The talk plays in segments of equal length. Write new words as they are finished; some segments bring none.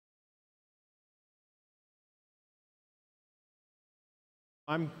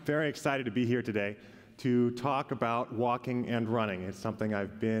I'm very excited to be here today to talk about walking and running. It's something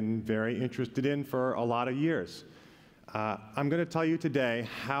I've been very interested in for a lot of years. I'm going to tell you today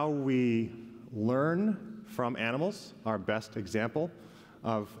how we learn from animals, our best example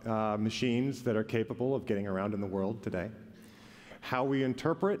of machines that are capable of getting around in the world today, how we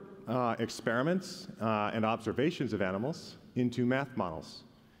interpret experiments and observations of animals into math models.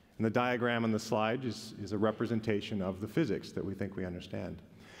 And the diagram on the slide is a representation of the physics that we think we understand.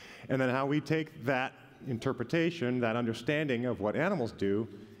 And then how we take that interpretation, that understanding of what animals do,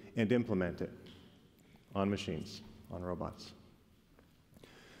 and implement it on machines, on robots.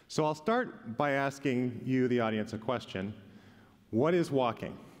 So I'll start by asking you, the audience, a question. What is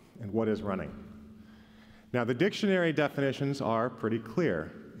walking and what is running? Now, the dictionary definitions are pretty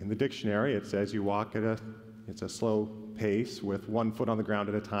clear. In the dictionary, it says you walk at a slow pace with 1 foot on the ground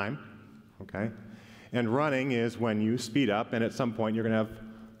at a time, okay? And running is when you speed up, and at some point you're going to have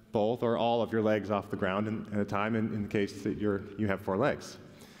both or all of your legs off the ground at a time, in the case that you have 4 legs.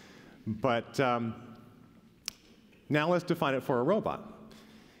 But now let's define it for a robot.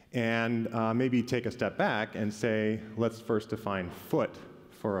 And maybe take a step back and say, let's first define foot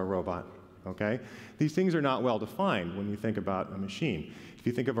for a robot, okay? These things are not well defined when you think about a machine. If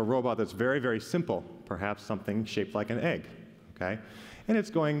you think of a robot that's very, very simple, perhaps something shaped like an egg, okay? And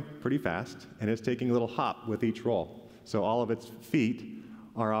it's going pretty fast, and it's taking a little hop with each roll. So all of its feet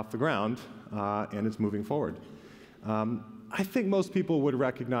are off the ground, and it's moving forward. I think most people would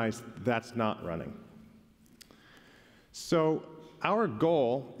recognize that's not running. So our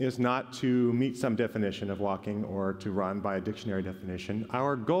goal is not to meet some definition of walking or to run by a dictionary definition.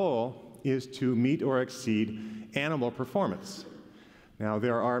 Our goal is to meet or exceed animal performance. Now,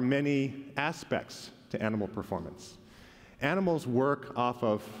 there are many aspects to animal performance. Animals work off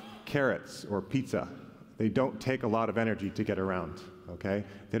of carrots or pizza. They don't take a lot of energy to get around, okay?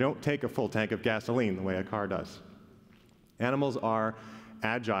 They don't take a full tank of gasoline the way a car does. Animals are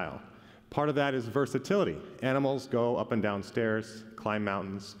agile. Part of that is versatility. Animals go up and down stairs, climb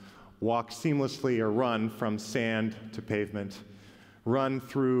mountains, walk seamlessly or run from sand to pavement, run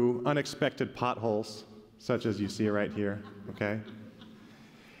through unexpected potholes, such as you see right here, okay?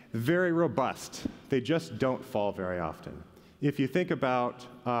 Very robust. They just don't fall very often. If you think about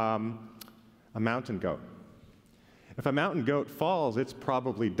a mountain goat, if a mountain goat falls, it's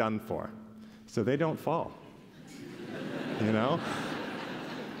probably done for. So they don't fall, you know?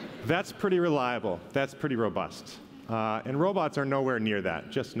 That's pretty reliable. That's pretty robust. And robots are nowhere near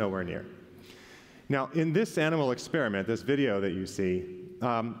that, just nowhere near. Now, in this animal experiment, this video that you see,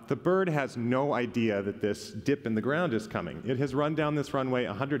 the bird has no idea that this dip in the ground is coming. It has run down this runway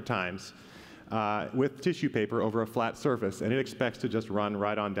 100 times with tissue paper over a flat surface, and it expects to just run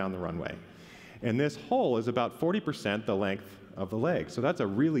right on down the runway. And this hole is about 40% the length of the leg. So that's a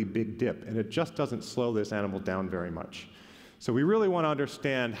really big dip, and it just doesn't slow this animal down very much. So we really want to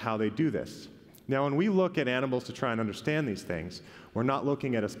understand how they do this. Now, when we look at animals to try and understand these things, we're not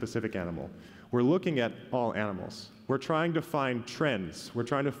looking at a specific animal. We're looking at all animals. We're trying to find trends. We're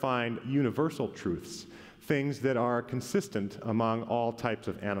trying to find universal truths, things that are consistent among all types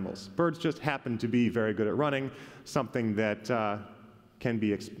of animals. Birds just happen to be very good at running, something that can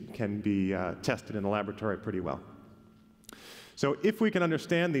be tested in the laboratory pretty well. So if we can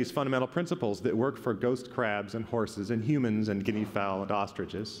understand these fundamental principles that work for ghost crabs and horses and humans and guinea fowl and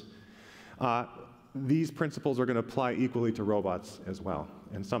ostriches, these principles are going to apply equally to robots as well,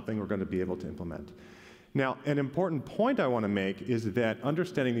 and something we're going to be able to implement. Now, an important point I want to make is that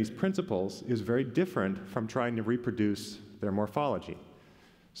understanding these principles is very different from trying to reproduce their morphology.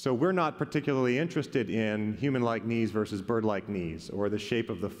 So we're not particularly interested in human-like knees versus bird-like knees, or the shape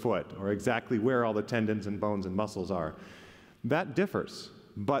of the foot, or exactly where all the tendons and bones and muscles are. That differs,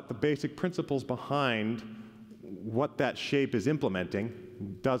 but the basic principles behind what that shape is implementing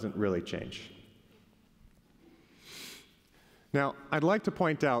doesn't really change. Now, I'd like to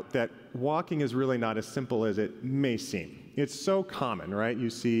point out that walking is really not as simple as it may seem. It's so common, right? You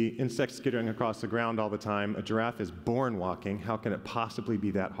see insects skittering across the ground all the time. A giraffe is born walking. How can it possibly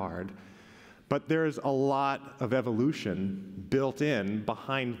be that hard? But there's a lot of evolution built in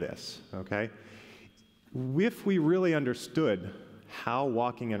behind this, okay? If we really understood how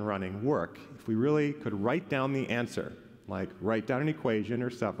walking and running work, if we really could write down the answer, like write down an equation or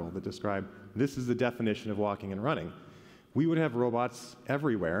several that describe this is the definition of walking and running, we would have robots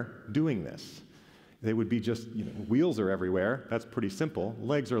everywhere doing this. They would be just, wheels are everywhere. That's pretty simple.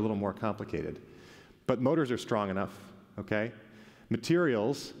 Legs are a little more complicated. But motors are strong enough, okay?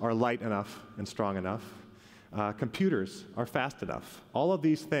 Materials are light enough and strong enough. Computers are fast enough. All of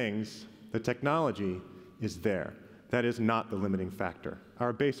these things, the technology is there. That is not the limiting factor.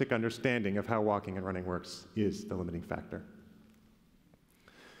 Our basic understanding of how walking and running works is the limiting factor.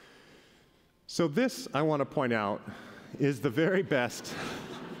 So this, I want to point out, is the very best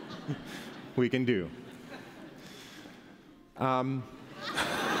we can do.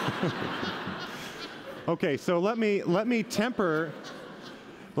 Okay, so let me temper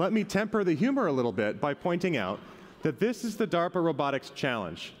the humor a little bit by pointing out that this is the DARPA Robotics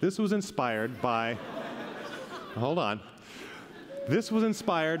Challenge. This was inspired by, hold on. This was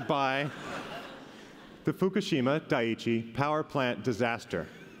inspired by the Fukushima Daiichi power plant disaster,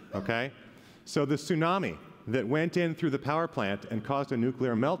 okay? So the tsunami that went in through the power plant and caused a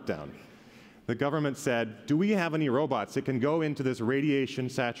nuclear meltdown. The government said, do we have any robots that can go into this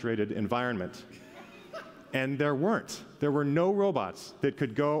radiation-saturated environment? And there weren't. There were no robots that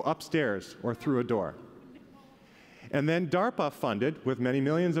could go upstairs or through a door. And then DARPA funded, with many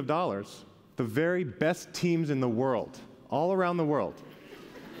millions of dollars, the very best teams in the world, all around the world,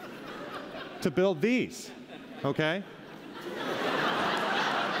 to build these, okay?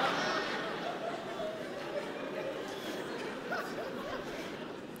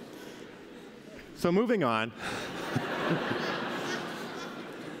 So moving on,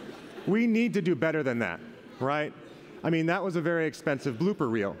 we need to do better than that, right? I mean, that was a very expensive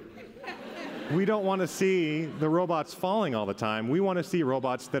blooper reel. We don't want to see the robots falling all the time. We want to see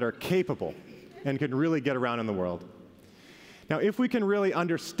robots that are capable and can really get around in the world. Now, if we can really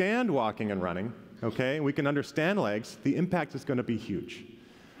understand walking and running, okay, we can understand legs, the impact is going to be huge.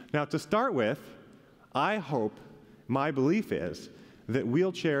 Now, to start with, I hope, my belief is, that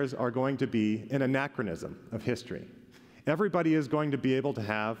wheelchairs are going to be an anachronism of history. Everybody is going to be able to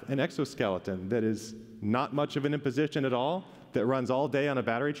have an exoskeleton that is not much of an imposition at all, that runs all day on a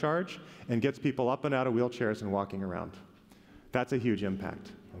battery charge, and gets people up and out of wheelchairs and walking around. That's a huge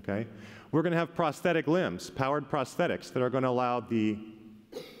impact, okay? We're going to have prosthetic limbs, powered prosthetics, that are going to allow the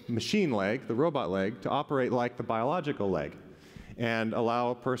machine leg, the robot leg, to operate like the biological leg, and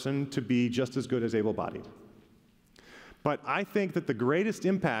allow a person to be just as good as able-bodied. But I think that the greatest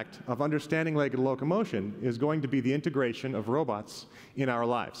impact of understanding legged locomotion is going to be the integration of robots in our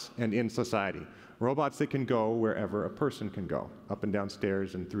lives and in society. Robots that can go wherever a person can go, up and down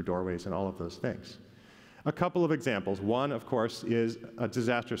stairs and through doorways and all of those things. A couple of examples. One, of course, is a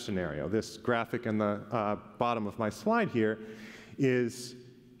disaster scenario. This graphic in the bottom of my slide here is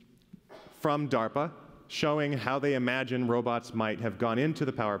from DARPA, showing how they imagine robots might have gone into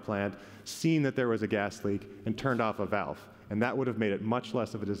the power plant, seen that there was a gas leak, and turned off a valve. And that would have made it much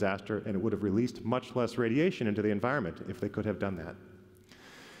less of a disaster, and it would have released much less radiation into the environment if they could have done that.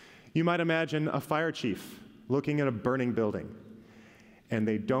 You might imagine a fire chief looking at a burning building, and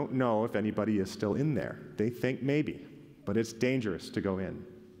they don't know if anybody is still in there. They think maybe, but it's dangerous to go in.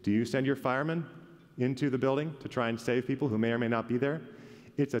 Do you send your firemen into the building to try and save people who may or may not be there?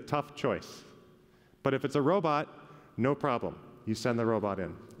 It's a tough choice. But if it's a robot, no problem. You send the robot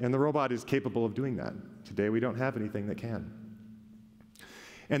in. And the robot is capable of doing that. Today, we don't have anything that can.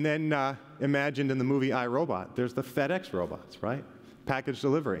 And then imagined in the movie iRobot, there's the FedEx robots, right? Package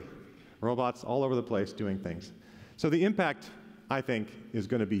delivery. Robots all over the place doing things. So the impact, I think, is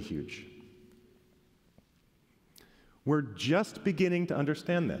going to be huge. We're just beginning to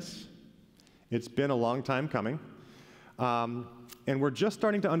understand this. It's been a long time coming. And we're just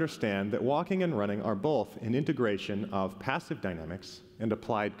starting to understand that walking and running are both an integration of passive dynamics and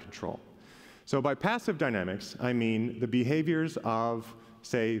applied control. So by passive dynamics, I mean the behaviors of,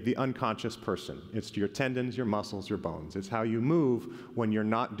 say, the unconscious person. It's your tendons, your muscles, your bones. It's how you move when you're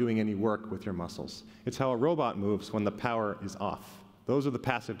not doing any work with your muscles. It's how a robot moves when the power is off. Those are the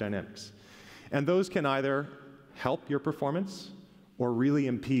passive dynamics. And those can either help your performance or really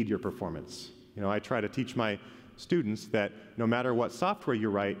impede your performance. You know, I try to teach my students that no matter what software you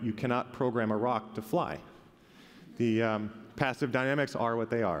write, you cannot program a rock to fly. The passive dynamics are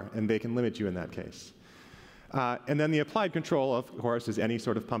what they are, and they can limit you in that case. And then the applied control, of course, is any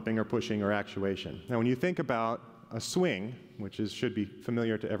sort of pumping or pushing or actuation. Now, when you think about a swing, which should be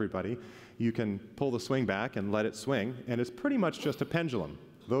familiar to everybody, you can pull the swing back and let it swing, and it's pretty much just a pendulum.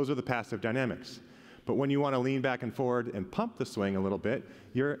 Those are the passive dynamics. But when you want to lean back and forward and pump the swing a little bit,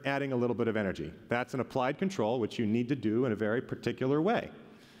 you're adding a little bit of energy. That's an applied control, which you need to do in a very particular way.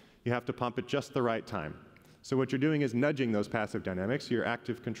 You have to pump at just the right time. So what you're doing is nudging those passive dynamics. Your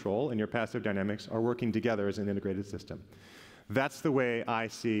active control and your passive dynamics are working together as an integrated system. That's the way I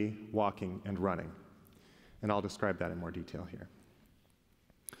see walking and running. And I'll describe that in more detail here.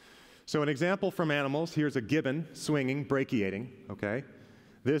 So an example from animals, here's a gibbon swinging, brachiating, okay?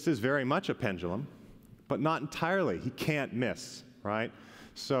 This is very much a pendulum, but not entirely. He can't miss, right?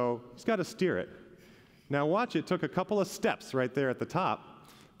 So he's got to steer it. Now watch, it took a couple of steps right there at the top.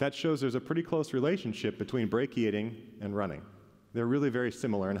 That shows there's a pretty close relationship between brachiating and running. They're really very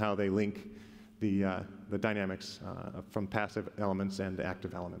similar in how they link the dynamics from passive elements and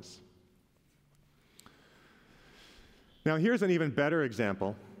active elements. Now here's an even better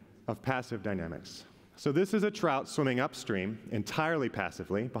example of passive dynamics. So this is a trout swimming upstream entirely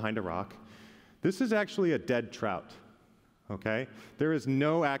passively behind a rock. This is actually a dead trout, okay? There is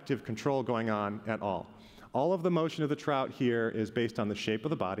no active control going on at all. All of the motion of the trout here is based on the shape of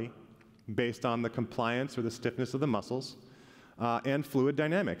the body, based on the compliance or the stiffness of the muscles, and fluid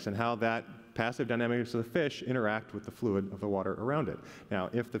dynamics and how that passive dynamics of the fish interact with the fluid of the water around it. Now,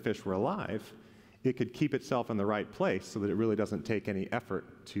 if the fish were alive, it could keep itself in the right place so that it really doesn't take any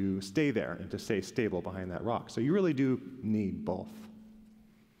effort to stay there and to stay stable behind that rock. So you really do need both.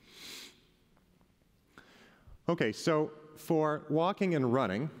 Okay, so for walking and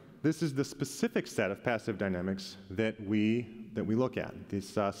running, this is the specific set of passive dynamics that we look at,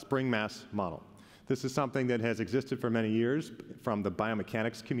 this spring mass model. This is something that has existed for many years from the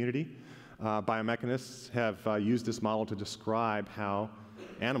biomechanics community. Biomechanists have used this model to describe how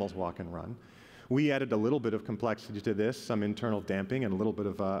animals walk and run. We added a little bit of complexity to this, some internal damping and a little bit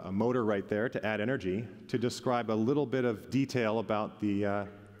of a motor right there to add energy to describe a little bit of detail about the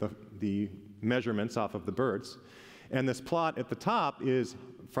measurements off of the birds. And this plot at the top is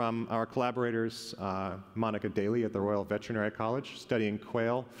from our collaborators, Monica Daly at the Royal Veterinary College, studying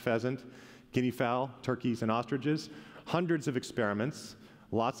quail, pheasant, guinea fowl, turkeys, and ostriches. Hundreds of experiments,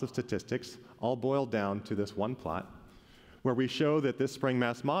 lots of statistics, all boiled down to this one plot, where we show that this spring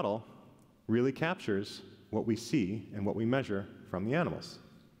mass model really captures what we see and what we measure from the animals,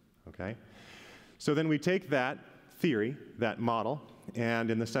 okay? So then we take that theory, that model,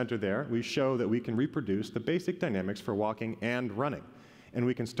 and in the center there, we show that we can reproduce the basic dynamics for walking and running. And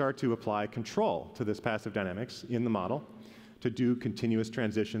we can start to apply control to this passive dynamics in the model to do continuous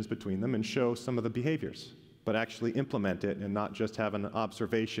transitions between them and show some of the behaviors, but actually implement it and not just have an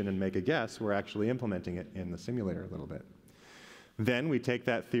observation and make a guess. We're actually implementing it in the simulator a little bit. Then we take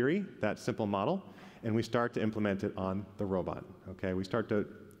that theory, that simple model, and we start to implement it on the robot, okay? We start to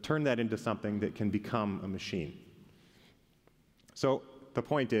turn that into something that can become a machine. So the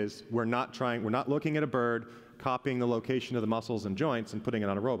point is, we're not looking at a bird, copying the location of the muscles and joints and putting it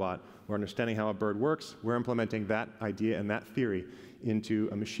on a robot. We're understanding how a bird works. We're implementing that idea and that theory into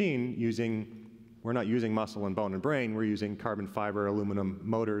a machine we're not using muscle and bone and brain, we're using carbon fiber, aluminum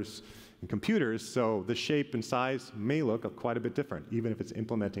motors, and computers, so the shape and size may look quite a bit different, even if it's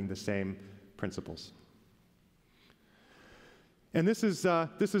implementing the same principles. And this is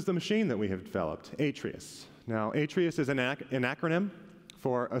the machine that we have developed, Atreus. Now, Atreus is an acronym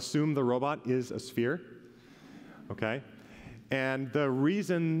for Assume the Robot is a Sphere, okay? And the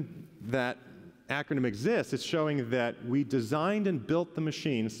reason that acronym exists is showing that we designed and built the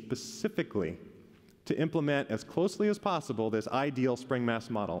machine specifically to implement as closely as possible this ideal spring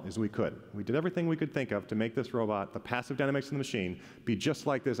mass model as we could. We did everything we could think of to make this robot, the passive dynamics in the machine, be just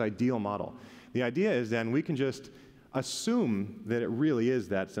like this ideal model. The idea is then we can just assume that it really is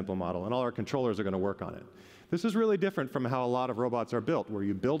that simple model, and all our controllers are going to work on it. This is really different from how a lot of robots are built, where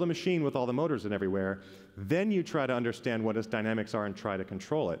you build a machine with all the motors and everywhere, then you try to understand what its dynamics are and try to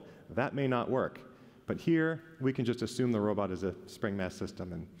control it. That may not work. But here, we can just assume the robot is a spring mass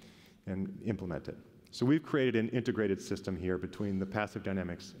system and implement it. So we've created an integrated system here between the passive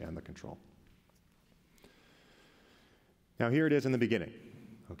dynamics and the control. Now here it is in the beginning,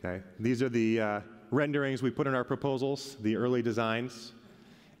 okay? These are the renderings we put in our proposals, the early designs,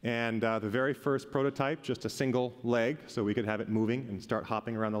 and the very first prototype, just a single leg, so we could have it moving and start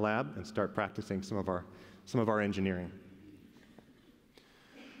hopping around the lab and start practicing some of our engineering.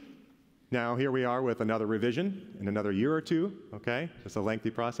 Now here we are with another revision in another year or two, okay? It's a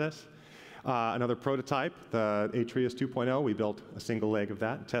lengthy process. Another prototype, the Atreus 2.0, we built a single leg of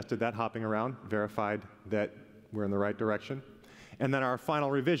that, tested that hopping around, verified that we're in the right direction. And then our final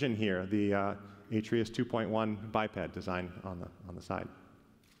revision here, the Atreus 2.1 biped design on the side.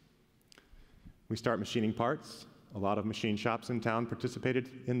 We start machining parts. A lot of machine shops in town participated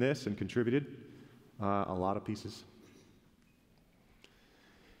in this and contributed a lot of pieces.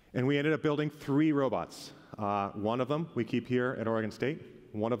 And we ended up building 3 robots. One of them we keep here at Oregon State.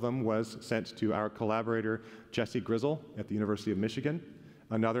 One of them was sent to our collaborator, Jesse Grizzle, at the University of Michigan.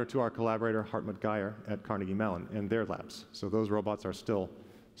 Another to our collaborator, Hartmut Geyer, at Carnegie Mellon, in their labs. So those robots are still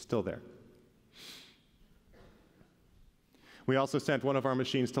there. We also sent one of our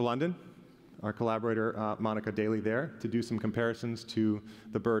machines to London, our collaborator, Monica Daly there, to do some comparisons to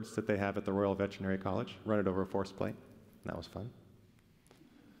the birds that they have at the Royal Veterinary College, run it over a force plate. That was fun.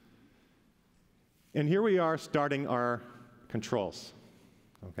 And here we are starting our controls,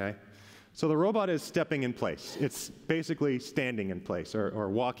 okay? So the robot is stepping in place. It's basically standing in place or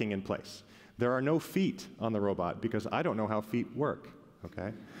walking in place. There are no feet on the robot because I don't know how feet work,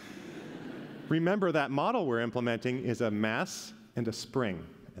 okay? Remember that model we're implementing is a mass and a spring,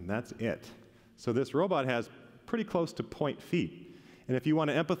 and that's it. So this robot has pretty close to 0 feet. And if you want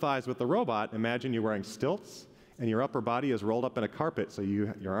to empathize with the robot, imagine you're wearing stilts and your upper body is rolled up in a carpet, so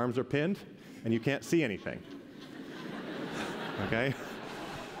your arms are pinned and you can't see anything, okay?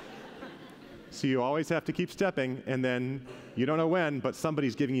 So you always have to keep stepping, and then you don't know when, but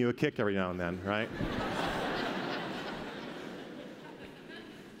somebody's giving you a kick every now and then, right?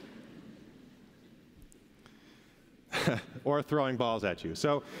 Or throwing balls at you.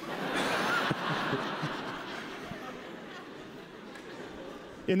 So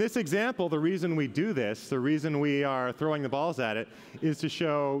in this example, the reason we do this, the reason we are throwing the balls at it, is to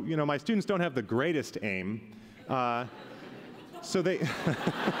show, you know, my students don't have the greatest aim, so they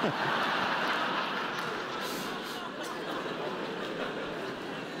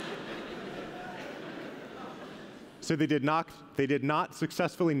so they did not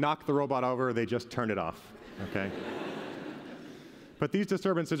successfully knock the robot over, they just turned it off, okay? But these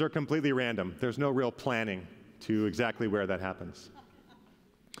disturbances are completely random. There's no real planning to exactly where that happens.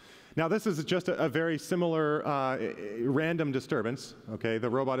 Now, this is just a very similar random disturbance, okay? The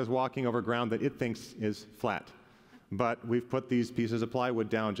robot is walking over ground that it thinks is flat. But we've put these pieces of plywood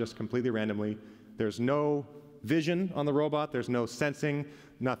down just completely randomly. There's no vision on the robot. There's no sensing,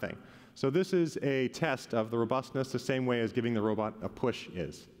 nothing. So this is a test of the robustness the same way as giving the robot a push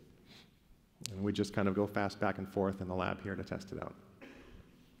is. And we just kind of go fast back and forth in the lab here to test it out.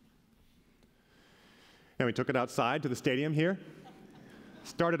 And we took it outside to the stadium here,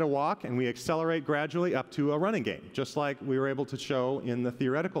 started a walk, and we accelerate gradually up to a running game, just like we were able to show in the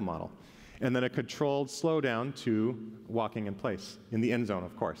theoretical model. And then a controlled slowdown to walking in place, in the end zone,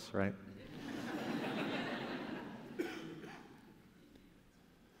 of course, right?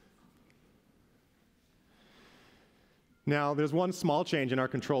 Now, there's one small change in our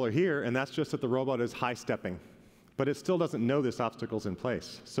controller here, and that's just that the robot is high-stepping. But it still doesn't know this obstacle's in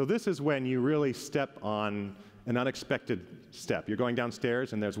place. So this is when you really step on an unexpected step. You're going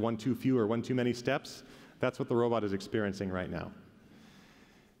downstairs, and there's one too few or one too many steps. That's what the robot is experiencing right now.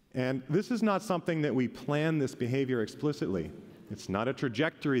 And this is not something that we plan this behavior explicitly. It's not a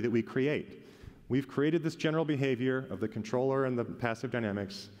trajectory that we create. We've created this general behavior of the controller and the passive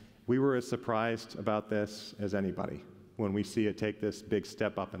dynamics. We were as surprised about this as anybody when we see it take this big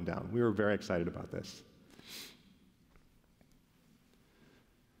step up and down. We were very excited about this.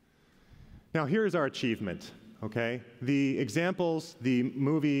 Now, here's our achievement, okay? The examples, the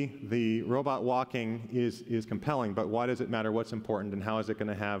movie, the robot walking is compelling, but why does it matter what's important and how is it going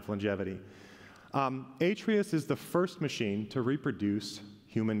to have longevity? Atreus is the first machine to reproduce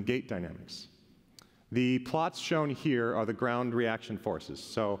human gait dynamics. The plots shown here are the ground reaction forces.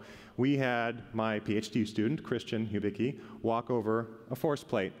 So we had my Ph.D. student, Christian Hubicki, walk over a force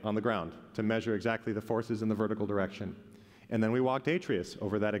plate on the ground to measure exactly the forces in the vertical direction. And then we walked Atreus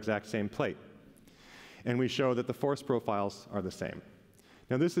over that exact same plate. And we show that the force profiles are the same.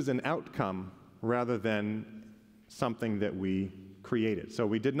 Now, this is an outcome rather than something that we created. So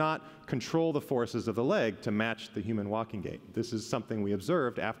we did not control the forces of the leg to match the human walking gait. This is something we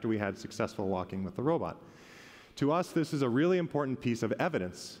observed after we had successful walking with the robot. To us, this is a really important piece of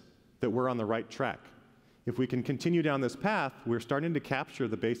evidence that we're on the right track. If we can continue down this path, we're starting to capture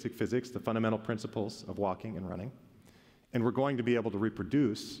the basic physics, the fundamental principles of walking and running, and we're going to be able to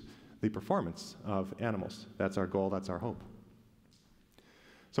reproduce the performance of animals. That's our goal, that's our hope.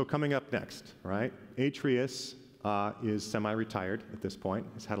 So coming up next, right? Atreus is semi-retired at this point.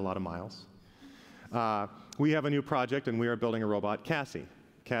 He's had a lot of miles. We have a new project, and we are building a robot, Cassie.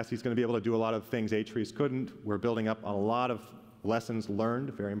 Cassie's going to be able to do a lot of things Atreus couldn't. We're building up a lot of lessons learned,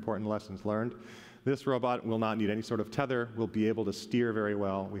 very important lessons learned. This robot will not need any sort of tether. We'll be able to steer very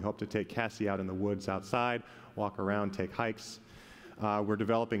well. We hope to take Cassie out in the woods outside, walk around, take hikes. We're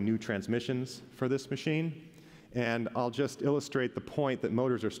developing new transmissions for this machine. And I'll just illustrate the point that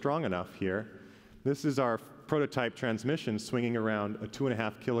motors are strong enough here. This is our prototype transmission swinging around a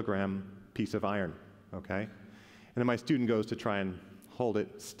 2.5 kilogram piece of iron, okay? And then my student goes to try and hold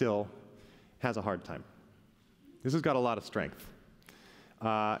it still, has a hard time. This has got a lot of strength.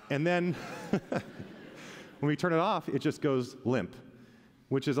 And then when we turn it off, it just goes limp,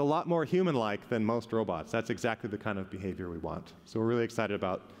 which is a lot more human-like than most robots. That's exactly the kind of behavior we want. So we're really excited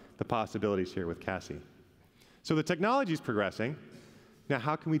about the possibilities here with Cassie. So the technology is progressing. Now,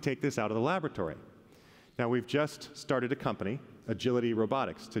 how can we take this out of the laboratory? Now, we've just started a company Agility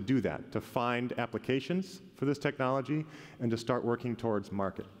Robotics, to do that, to find applications for this technology and to start working towards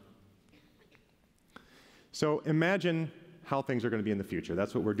market. So imagine how things are going to be in the future.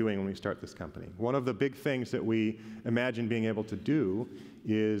 That's what we're doing when we start this company. One of the big things that we imagine being able to do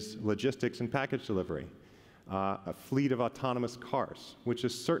is logistics and package delivery. A fleet of autonomous cars, which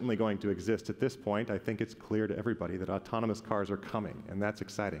is certainly going to exist at this point. I think it's clear to everybody that autonomous cars are coming, and that's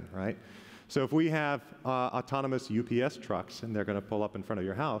exciting, right? So if we have autonomous UPS trucks, and they're going to pull up in front of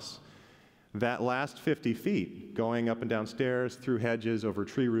your house, that last 50 feet, going up and down stairs, through hedges, over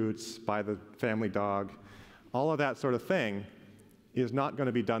tree roots, by the family dog, all of that sort of thing is not going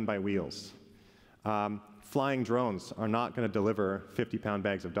to be done by wheels. Flying drones are not going to deliver 50-pound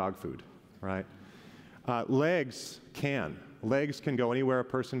bags of dog food, right? Legs can. Legs can go anywhere a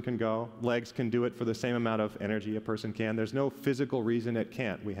person can go. Legs can do it for the same amount of energy a person can. There's no physical reason it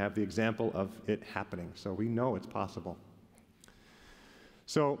can't. We have the example of it happening, so we know it's possible.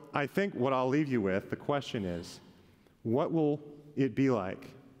 So I think what I'll leave you with, the question is, what will it be like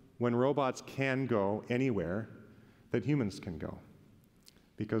when robots can go anywhere that humans can go?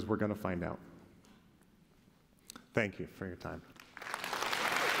 Because we're going to find out. Thank you for your time.